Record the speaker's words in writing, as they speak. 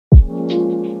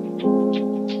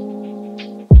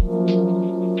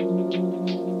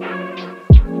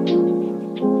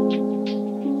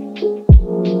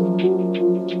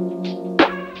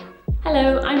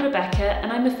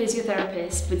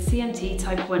physiotherapist with CMT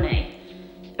type 1A.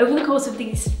 Over the course of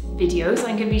these videos,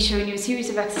 I'm going to be showing you a series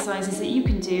of exercises that you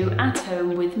can do at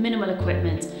home with minimal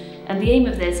equipment. And the aim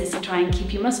of this is to try and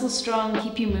keep your muscles strong,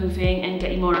 keep you moving and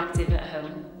get you more active at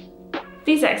home.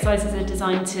 These exercises are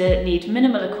designed to need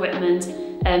minimal equipment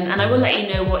and I will let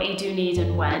you know what you do need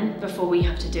and when before we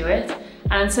have to do it.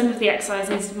 And some of the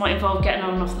exercises might involve getting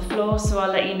on and off the floor, so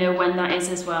I'll let you know when that is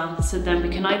as well. So then we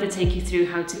can either take you through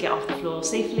how to get off the floor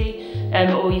safely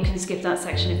or you can skip that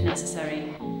section if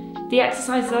necessary. The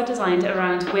exercises are designed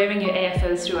around wearing your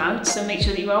AFOs throughout, so make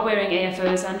sure that you are wearing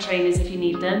AFOs and trainers if you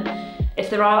need them. If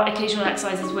there are occasional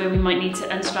exercises where we might need to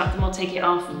unstrap them or take it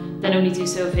off, then only do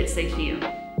so if it's safe for you.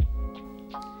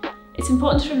 It's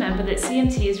important to remember that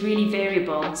CMT is really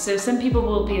variable, so some people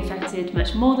will be affected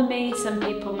much more than me, some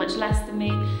people much less than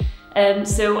me.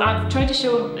 So I've tried to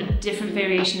show a different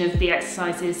variation of the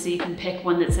exercises so you can pick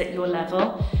one that's at your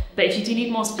level. But if you do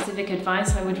need more specific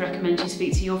advice, I would recommend you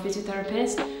speak to your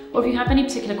physiotherapist. Or if you have any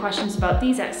particular questions about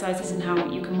these exercises and how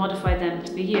you can modify them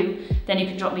to be you, then you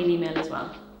can drop me an email as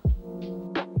well.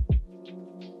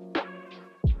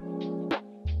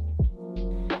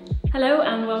 Hello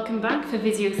and welcome back for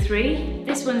video 3.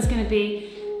 This one's going to be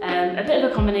a bit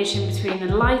of a combination between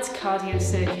a light cardio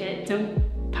circuit, don't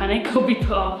panic or be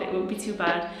put off, it won't be too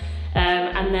bad,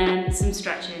 and then some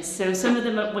stretches. So some of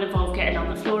them will involve getting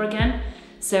on the floor again.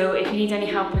 So if you need any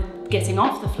help with getting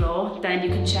off the floor, then you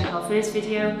can check our first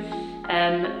video.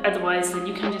 Otherwise, then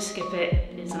you can just skip it.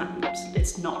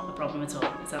 It's not a problem at all.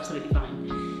 It's absolutely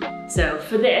fine. So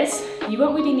for this, you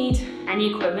won't really need any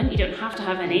equipment. You don't have to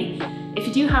have any. If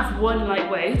you do have one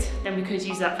lightweight, then we could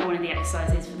use that for one of the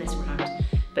exercises for this round.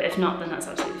 But if not, then that's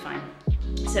absolutely fine.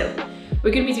 So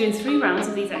we're going to be doing 3 rounds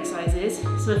of these exercises.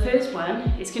 So the first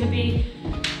one is going to be,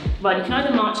 well, you can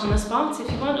either march on the spot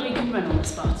if you want, or you can run on the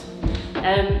spot.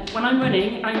 When I'm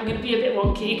running, I'm going to be a bit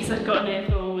wonky because I've got an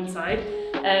AFO on one side,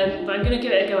 but I'm going to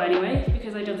give it a go anyway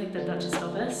because I don't think that should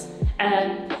stop us.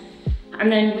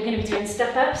 And then we're going to be doing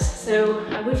step-ups, so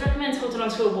I would recommend holding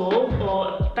onto a wall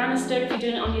or a banister if you're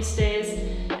doing it on your stairs,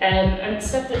 and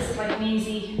stuff that's like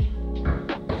reasonably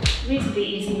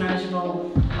easy,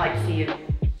 manageable height for you,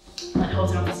 like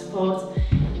holding on for support.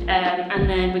 And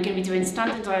then we're going to be doing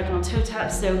standing diagonal toe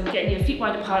taps, so getting your feet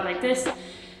wide apart like this.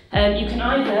 You can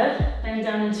either bend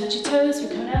down and touch your toes, we're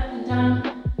coming up and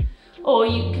down, or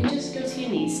you can just go to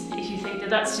your knees. If you think that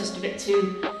that's just a bit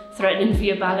too threatening for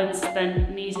your balance,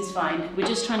 then knees is fine. We're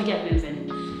just trying to get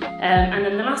moving. And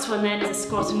then the last one then is a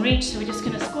squat and reach, so we're just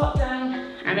going to squat down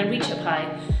and then reach up high.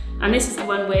 And this is the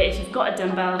one where if you've got a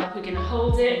dumbbell, we're going to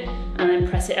hold it and then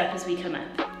press it up as we come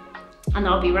up. And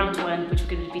that'll be round 1, which we're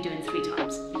going to be doing 3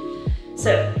 times.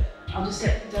 So I'll just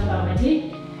get the dumbbell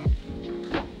ready.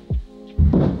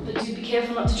 But do be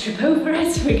careful not to trip over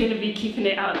it, we're going to be keeping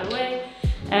it out of the way.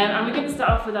 And we're going to start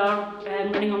off with our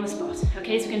running on the spot.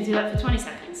 Okay, so we're going to do that for 20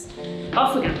 seconds.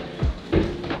 Off we go.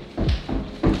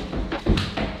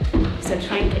 So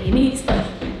try and get your knees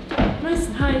nice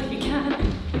and high if you can.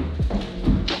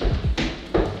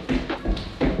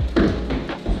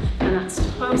 And that's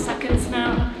 12 seconds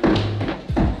now.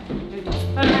 We'll do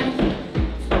 5,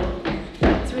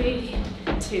 4, 3,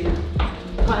 2,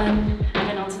 1, and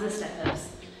then onto the step-ups.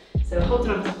 So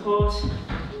holding on support,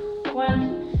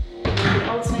 1,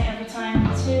 alternate every time,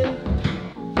 2,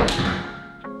 3,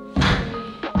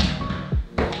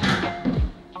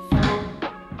 4,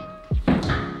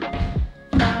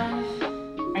 5,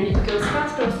 and you can go as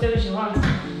fast or as slow as you want.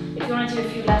 If you want to do a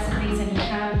few less of these, then you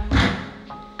can.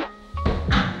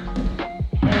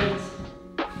 8,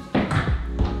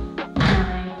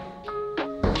 9,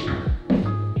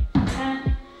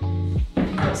 10. If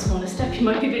you've got a smaller step, you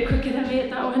might be a bit quicker than me at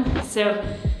that one. So,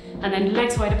 and then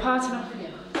legs wide apart and off we go.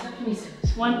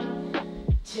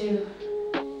 1, 2,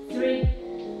 3,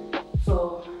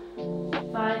 4,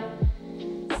 5,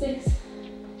 6,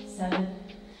 7,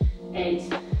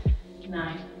 8,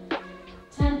 9,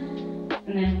 10.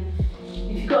 And then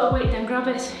if you've got a weight, then grab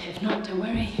it. If not, don't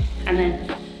worry. And then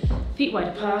feet wide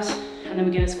apart. And then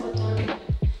we're going to squat down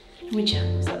and reach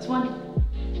up. So that's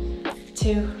 1,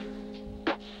 2,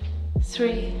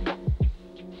 3,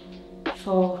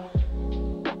 4,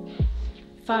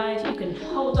 5, you can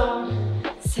hold on,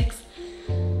 6,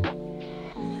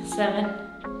 7,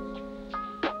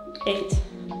 8,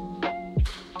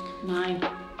 9,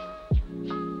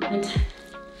 and 10.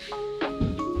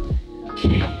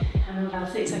 Okay, and we'll have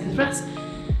 30 seconds rest,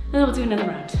 and then we'll do another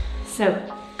round. So,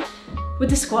 with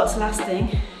the squats, last thing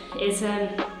is,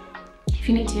 if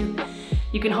you need to,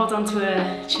 you can hold on to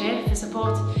a chair for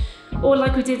support, or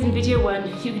like we did in video 1,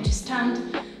 you can just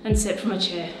stand and sit from a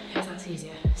chair if that's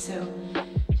easier. So,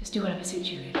 just do whatever suits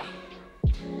you really.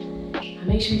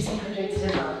 make sure you stay hydrated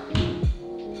as well.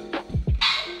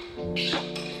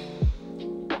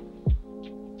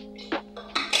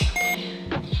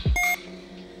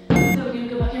 So we're going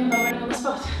to go back in without running on the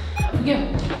spot. Off we go.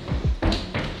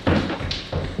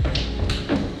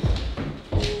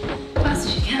 Fast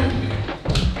as you can.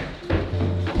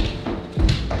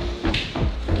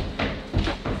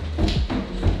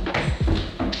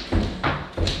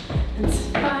 And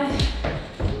 5,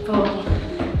 4,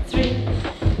 3,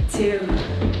 2,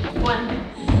 1.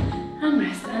 And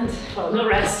rest. And, well, not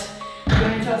rest. We're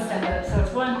going into our step up. So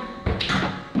it's 1,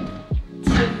 2,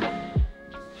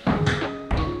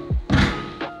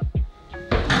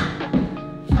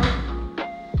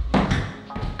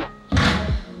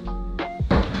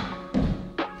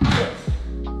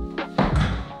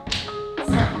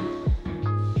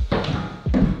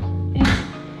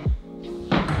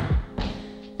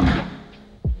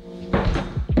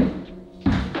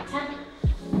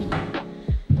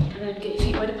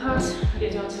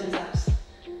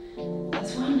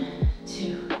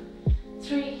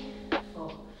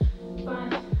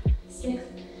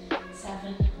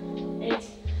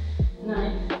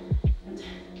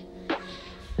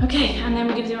 Okay, and then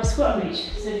we're going to do our squat and reach.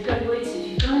 So if you've got your weights, if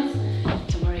you've got it,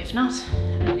 don't worry if not.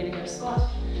 And we're going to go squat,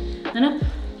 and up,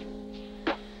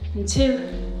 and 2,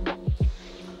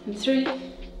 and 3,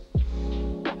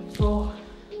 4,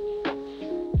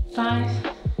 5,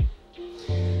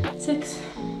 6,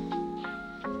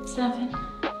 7,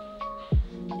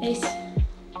 8,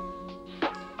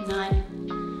 9,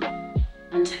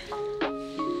 and 10.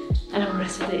 And I'll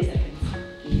rest for 30 seconds.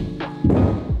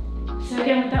 So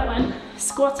again with that one,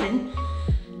 squatting,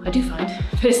 I do find,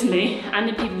 personally, and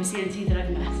the people with CMT that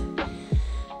I've met,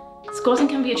 squatting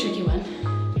can be a tricky one,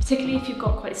 particularly if you've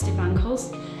got quite stiff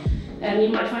ankles. You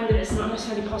might find that it's not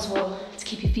necessarily possible to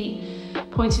keep your feet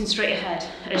pointing straight ahead,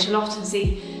 as you'll often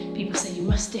see people say you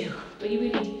must do, but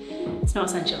it's not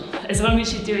essential, as long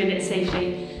as you're doing it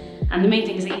safely, and the main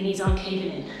thing is that your knees aren't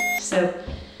caving in. So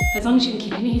as long as you can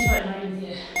keep your knees right in line with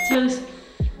your toes,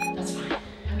 that's fine.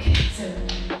 Okay, so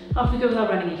off we go without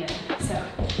running again. So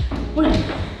 1,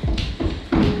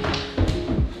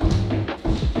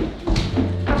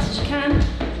 fast as you can.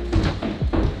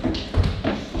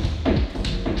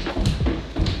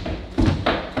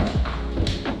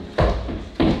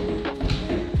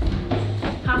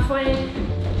 Halfway.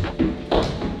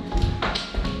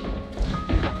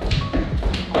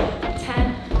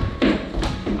 10,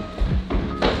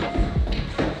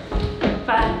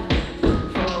 5,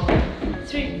 4,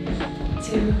 3,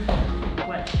 2,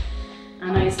 1. And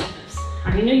now you step ups.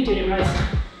 And you know you're doing it right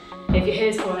if your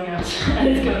hair's falling out and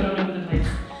it's going all over the place.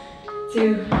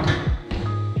 2,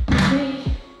 3,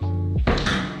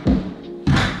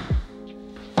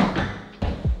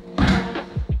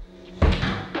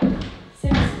 5,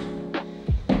 6,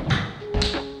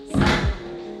 7,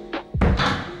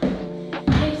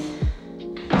 8,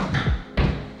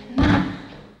 9,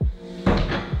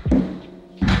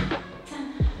 10.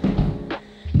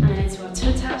 And then into our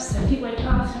toe taps, so feet wide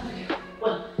apart.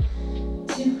 1,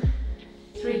 2,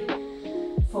 3,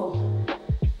 4,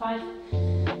 5,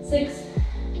 6,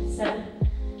 7,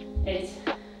 8,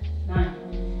 9,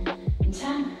 and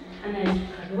 10. And then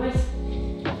grab your waist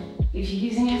if you're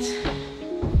using it.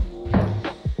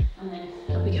 And then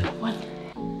up we go. 1,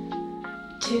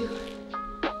 2,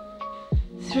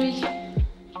 3,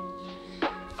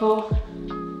 4,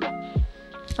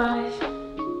 5,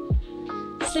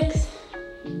 6,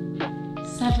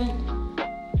 7,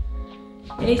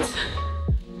 8,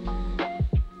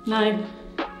 9,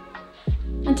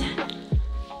 and 10.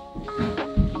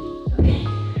 Okay,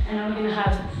 and now we're going to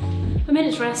have a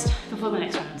minute's rest before the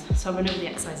next round. So I'll run over the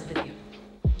exercise with you.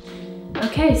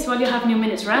 Okay, so while you're having your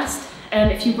minute's rest,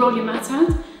 if you roll your mat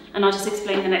out, and I'll just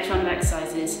explain the next round of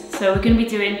exercises. So we're going to be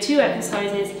doing 2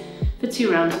 exercises for 2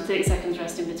 rounds with 30 seconds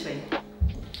rest in between.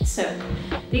 So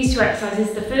these 2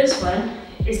 exercises, the first one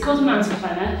is called a mountain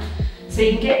climber. So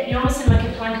you can get, you're almost in like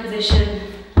a plank position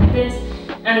like this,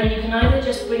 and then you can either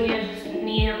just bring your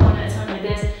knee up one at a time like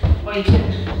this, or you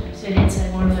can turn it into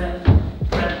more of a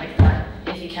run like that,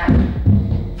 if you can.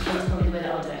 And that's probably the way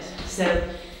that I'll do it. So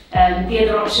the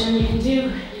other option you can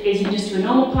do is you can just do a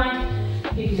normal plank,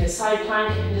 you can do a side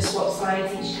plank, and just swap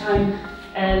sides each time,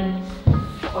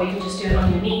 or you can just do it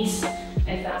on your knees,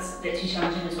 if that's a bit too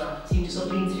challenging as well. So you can just sort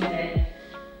of lean through there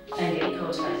and get your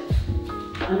core tight.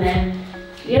 And then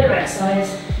the other exercise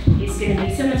is going to be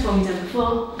similar to what we've done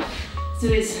before. So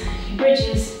it's your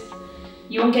bridges.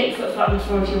 You won't get your foot flat on the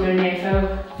floor if you're wearing the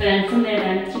AFO, but then from there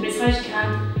then, keep it as high as you can.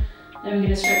 Then we're going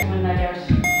to straighten one leg out.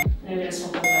 Then we're going to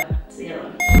swap over to the other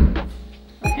one.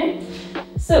 Okay?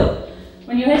 So,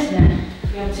 when you're ready then,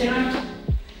 we have a turn around,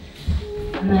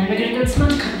 And then we're going to go to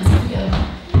mountain climbers. Here we go.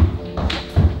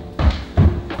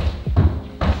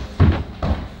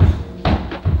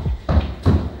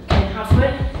 Okay,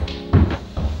 halfway.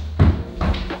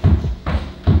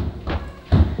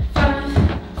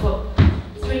 5, 4,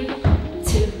 3,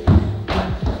 2,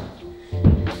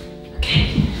 1. Okay,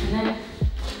 and then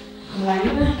we'll lie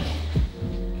you back.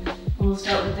 And we'll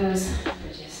start with those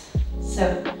bridges. So,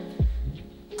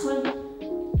 1.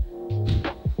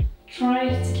 Try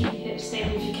to keep your hips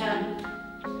stable if you can.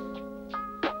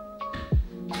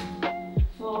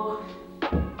 4,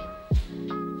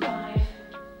 5,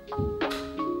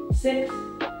 6,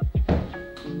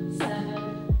 7,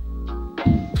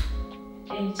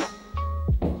 8,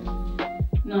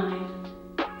 9,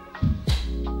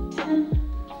 10.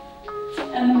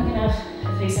 And then we're going to have a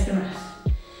 3-second rest.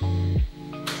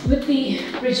 With the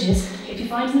bridges, if you're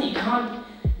finding that you can't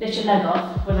lift your leg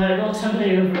off without it all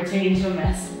tumbling over and turning into a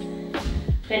mess,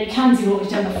 then you can do what we've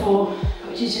done before,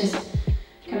 which is just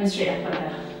coming straight up like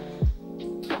that.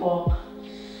 Or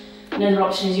another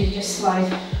option is you can just slide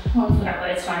one foot out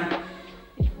at a time,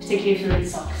 particularly if you're in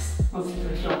socks. On the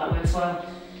floor, that works well.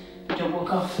 But don't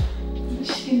walk off. You're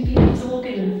just going to be able to walk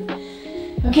in.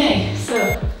 Okay, so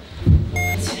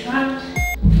let's turn around.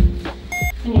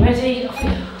 When you're ready, off we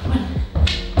go. 1,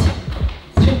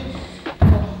 2, 3,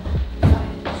 4,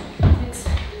 5, 6,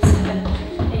 7,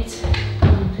 8,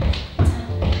 9,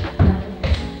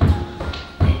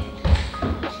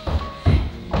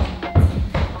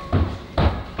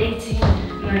 18,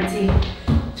 19,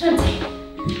 20.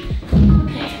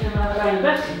 Okay, now I'll lie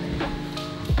back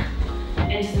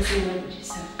into the single leg bridges.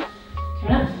 So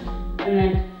coming up, and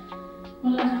then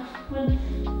one leg up. 1,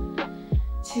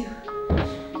 2,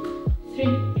 3,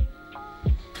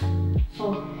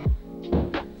 4,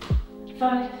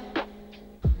 5,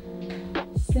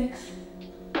 6,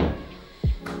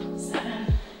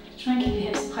 7. Try and keep your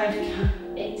hips high if you can.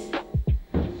 8,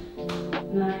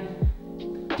 9,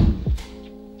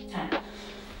 10.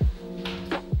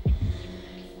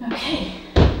 Okay.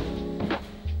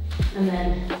 And then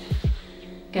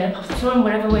get up off the floor in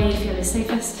whatever way you feel is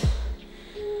safest.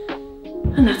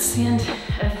 And that's the end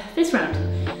of this round.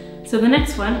 So the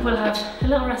next one, we'll have a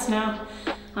little rest now,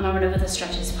 and I'll run over the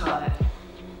stretches part of it.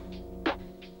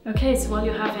 Okay, so while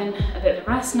you're having a bit of a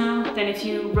rest now, then if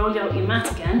you roll out your mat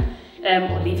again,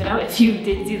 or leave it out if you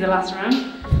did do the last round,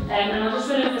 and I'll just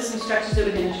run over some stretches that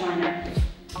we're going to try now.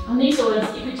 And these are ones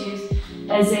that you could use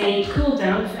as a cool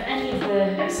down for any of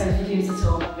the exercise videos at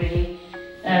all, really,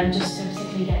 just to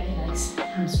particularly get your legs,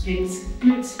 hamstrings,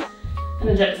 glutes, and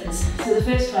adductors. So the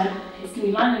first one is going to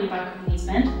be lying on your back with the knees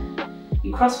bent.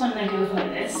 You cross one leg over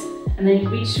like this, and then you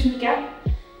reach through the gap,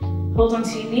 hold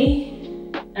onto your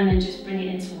knee, and then just bring it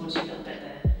in towards you a little bit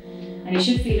there. And you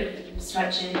should feel it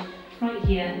stretching right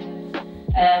here.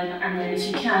 And then if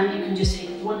you can just take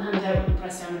one hand out and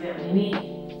press down a bit on your knee.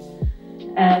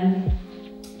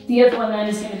 The other one then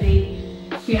is going to be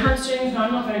for your hamstrings. Now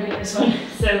I'm not very good at this one,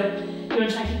 so you want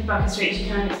to try and keep your back as straight as you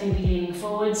can. It's going to be leaning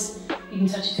forwards. You can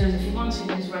touch your toes if you want to, you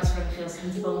can just rest wherever feels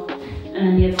comfortable. And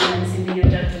then the other one is going to be your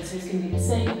adductors, so it's going to be the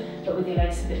same, but with your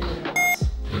legs a bit further apart.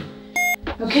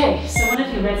 Okay, so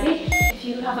whenever you're ready, if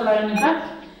you have a lie on your back,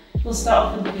 we'll start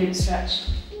off with the glute stretch.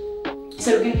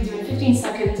 So we're going to be doing 15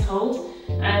 seconds hold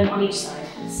on each side.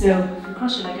 So if you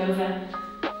cross your leg over,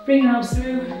 bring your arms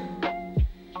through,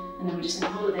 and then we're just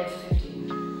going to hold it there for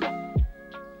 15.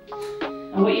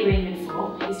 And what you're aiming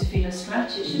for is to feel a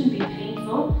stretch. It shouldn't be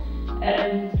painful.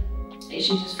 It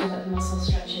should just feel like the muscle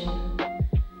stretching.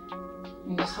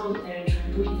 And just hold it there and try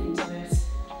and breathe into it.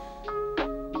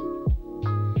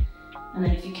 And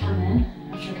then if you can then,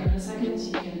 after a couple of seconds,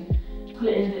 you can pull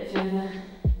it in a bit further,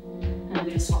 and we're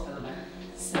going to swap over.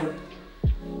 So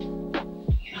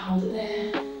you can hold it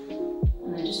there,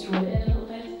 and then just draw it in a little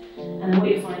bit. And then what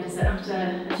you'll find is that after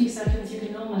a few seconds, you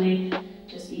can normally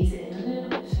just ease it in a little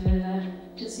bit further,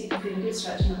 just so you can feel a good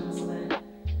stretch in that muscle there.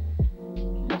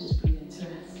 And just breathe into it.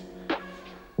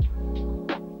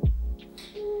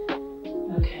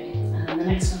 Okay, and then the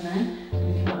next one then, we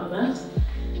can come out of that.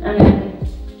 And then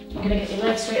you're going to get your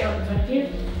legs straight out in front of you.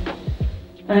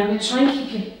 And I'm going to try and keep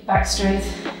your back straight,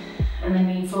 and then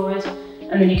lean forward.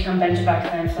 And then you can bend your back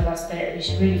then for the last bit. You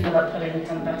should really feel that pulling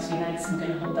down the backs of your legs. I'm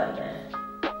going to hold that there.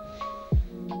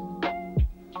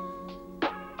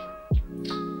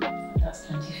 That's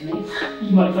plenty for me.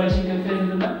 You might find you can go further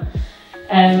than that.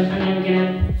 And then we're going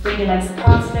to bring your legs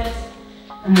apart a bit.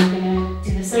 And then we're going to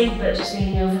do the same, but just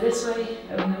leaning over this way,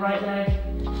 over the right leg.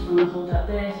 And we'll hold that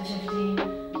there for 15.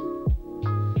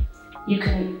 You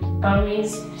can, by all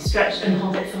means, stretch and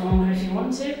hold it for longer if you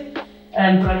want to. But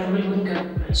I probably wouldn't go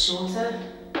much shorter.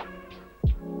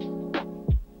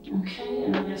 Okay,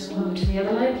 and then going to swap over to the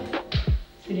other leg.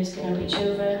 So we're just going to reach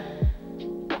over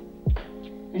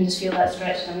and just feel that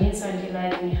stretch down the inside of your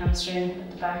leg and your hamstring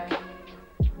at the back.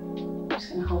 Just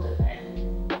going to hold it there.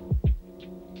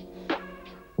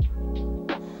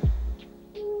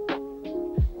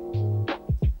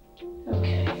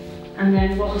 Okay, and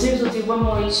then what we'll do is we'll do one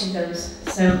more each of those.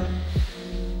 So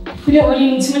we don't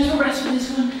really need too much of a rest for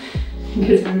this one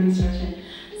because we're really stretching.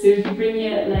 So if you bring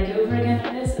your leg over again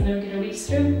like this, and then we're going to reach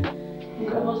through and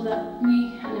grab hold of that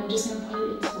knee, and then we're just going to pull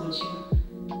it in towards you.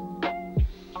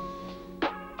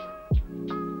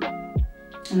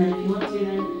 And then if you want to,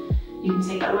 then you can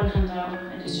take that one hand out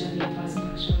and just gently apply some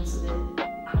pressure onto the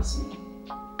cross knee.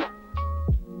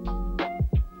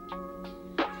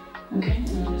 Okay, and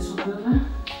then we'll just swap over.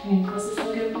 We're going to cross this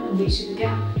leg over and reach through the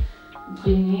gap and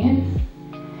pull your knee in.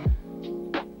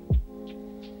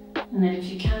 And then if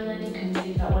you can, then you can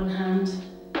take that one hand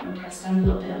and press down a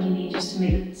little bit on your knee just to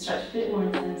make the stretch a bit more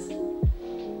intense.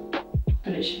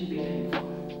 But it shouldn't be painful.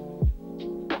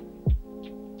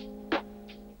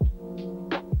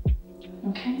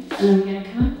 Okay, and then we're going to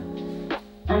come up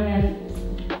and then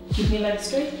keep your legs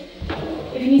straight.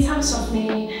 If you need to have soft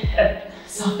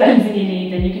bends in your knee,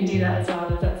 then you can do that as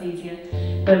well if that's easier.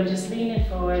 But we're just leaning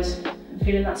forward and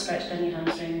feeling that stretch down your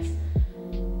hamstrings.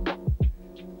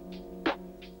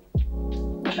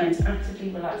 We're trying to actively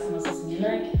relax the muscles in your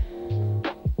leg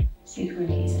so you can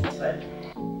really ease into it.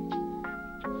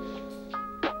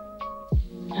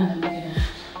 And then we're going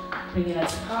to bring your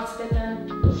legs apart a bit then.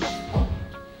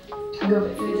 Go a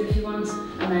bit further if you want,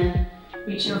 and then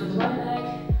reach over the right leg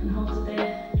and hold it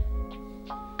there.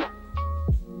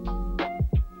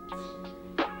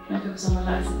 And focus on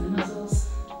relaxing the muscles.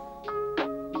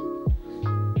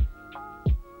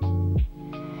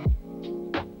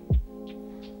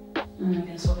 And I'm going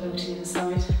to swap over to the other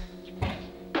side.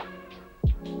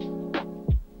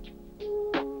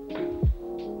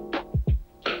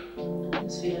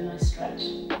 Just feel a nice stretch.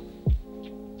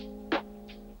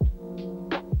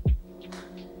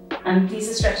 And these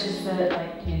are stretches for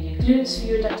like your glutes, for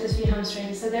your adductors, for your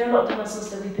hamstrings. So there are a lot of the muscles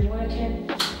that we've been working.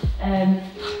 And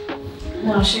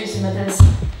I'll show you some others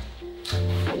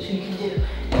which we can do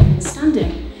in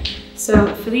standing.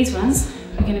 So for these ones,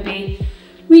 we're going to be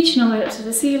reaching all the way up to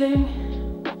the ceiling,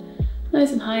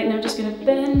 nice and high. Now we're just going to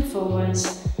bend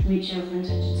forwards, reach over and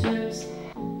touch your toes.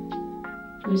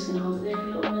 I'm just going to hold it there for a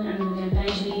little minute, and then we're going to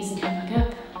bend your knees and come back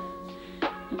up.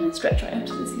 And then stretch right up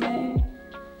to the ceiling.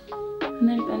 And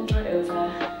then bend right over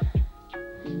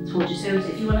towards your toes.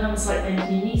 If you want to have a slight bend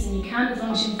in your knees, then you can, as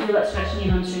long as you can feel that stretch in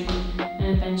your hamstring.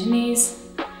 And bend your knees.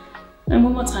 And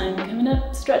one more time, coming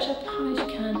up, stretch up as high as you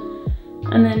can.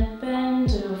 And then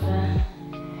bend over.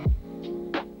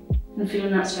 And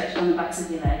feeling that stretch on the backs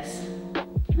of your legs.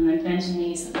 And then bend your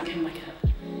knees and then come back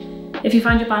up. If you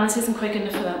find your balance isn't quite good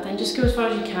enough for that, then just go as far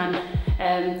as you can.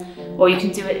 Or you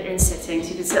can do it in sitting. So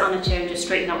you can sit on a chair and just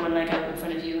straighten that one leg out in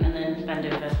front of you and then bend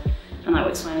over. And that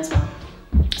works fine as well.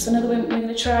 So another one we're going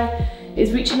to try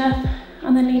is reaching up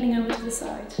and then leaning over to the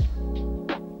side.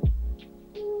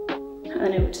 And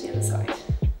then over to the other side.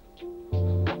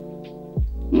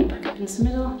 And back up into the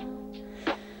middle.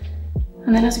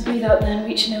 And then as we breathe out, then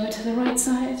reaching over to the right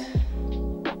side.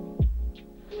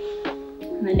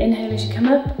 And then inhale as you come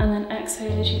up, and then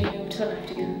exhale as you lean over to the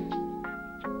left again.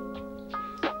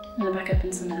 And then back up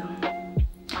into the middle.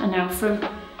 And now from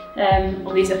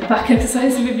all these upper back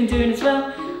exercises we've been doing as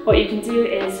well, what you can do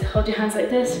is hold your hands like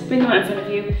this, bring them out in front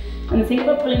of you, and then think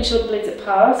about pulling your shoulder blades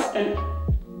apart. And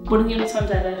one of the only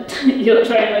times ever you'll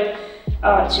try and like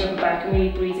arch your upper back and really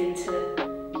breathe into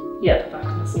your upper back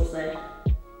muscles there.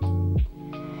 And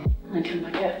then come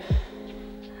back up,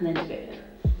 and then do it again.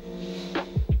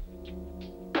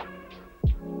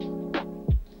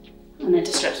 And then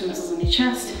to stretch the muscles on your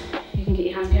chest, you can get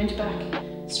your hands behind your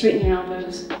back, straighten your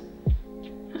elbows,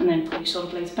 and then pull your shoulder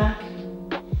blades back.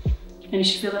 And you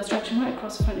should feel that stretching right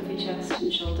across the front of your chest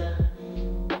and shoulder.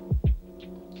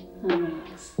 And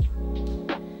relax.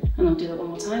 And I'll do that one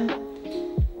more time.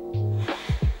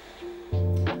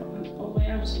 All the way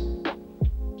out.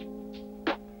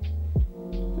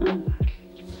 And back.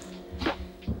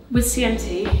 With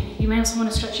CMT, you may also want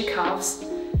to stretch your calves.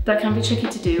 That can be tricky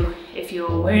to do if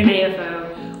you're wearing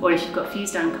AFO or if you've got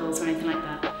fused ankles or anything like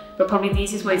that. But probably the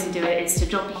easiest way to do it is to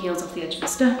drop your heels off the edge of the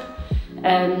step.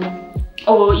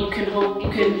 Or you can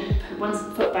put one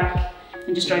foot back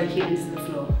and just drive the heel into the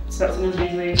floor. So that's another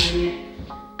easy way of doing it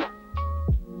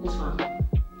as well.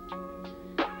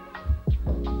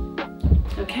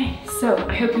 Okay, so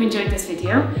I hope you enjoyed this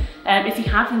video. If you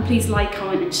have, then please like,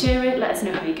 comment and share it. Let us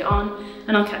know how you get on,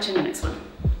 and I'll catch you in the next one.